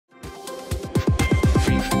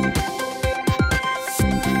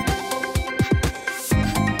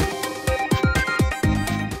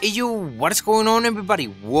Yo, what's going on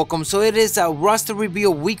everybody? Welcome. So it is a roster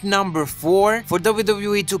reveal week number 4 for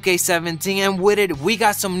WWE 2K17, and with it we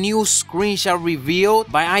got some new screenshot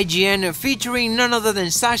revealed by IGN featuring none other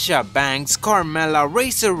than Sasha, Banks, Carmella,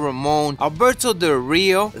 Razor Ramon, Alberto Del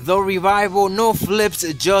Rio, The Revival, No Flips,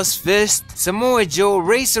 Just Fist, Samoa Joe,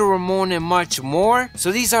 Razor Ramon, and much more.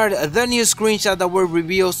 So these are the new screenshots that were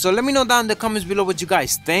revealed. So let me know down in the comments below what you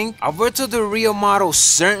guys think. Alberto Del Rio model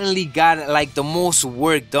certainly got like the most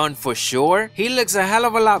work done for sure. He looks a hell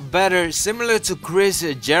of a lot better, similar to Chris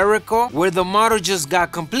Jericho, where the model just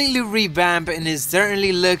got completely revamped and it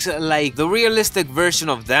certainly looks like the realistic version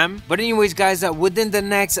of them. But anyways guys, within the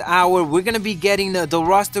next hour we're gonna be getting the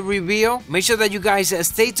roster reveal. Make sure that you guys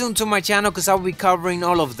stay tuned to my channel because I'll be covering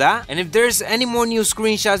all of that, and if there's any more new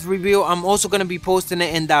screenshots reveal, I'm also gonna be posting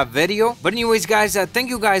it in that video. But anyways guys, thank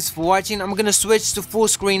you guys for watching. I'm gonna switch to full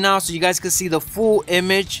screen now so you guys can see the full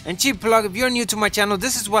image. And cheap plug, if you're new to my channel,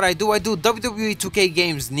 this is what I do WWE 2K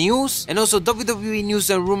games news and also WWE news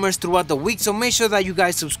and rumors throughout the week. So make sure that you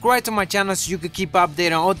guys subscribe to my channel so you can keep updated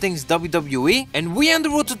on all things WWE. And we on the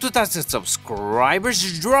road to 2,000 subscribers.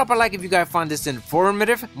 Just drop a like if you guys found this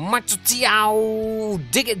informative. Macho ciao,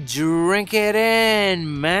 dig it, drink it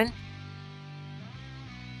in, man.